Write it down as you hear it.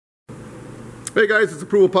Hey guys, it's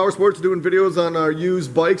Approval Power Sports doing videos on our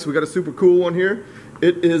used bikes. We got a super cool one here.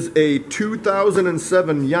 It is a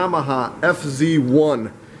 2007 Yamaha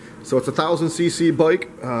FZ1. So it's a 1000cc bike.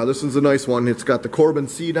 This is a nice one. It's got the Corbin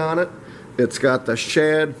seat on it. It's got the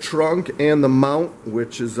shad trunk and the mount,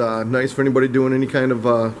 which is nice for anybody doing any kind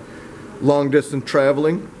of long distance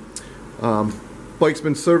traveling. Bike's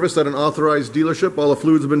been serviced at an authorized dealership. All the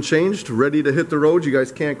fluids have been changed, ready to hit the road. You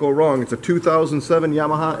guys can't go wrong. It's a 2007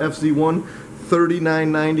 Yamaha FZ1,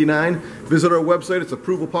 $39.99. Visit our website. It's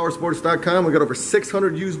approvalpowersports.com. We got over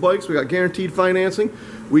 600 used bikes. We got guaranteed financing.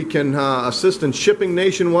 We can assist in shipping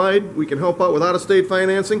nationwide. We can help out with out-of-state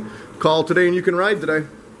financing. Call today and you can ride today.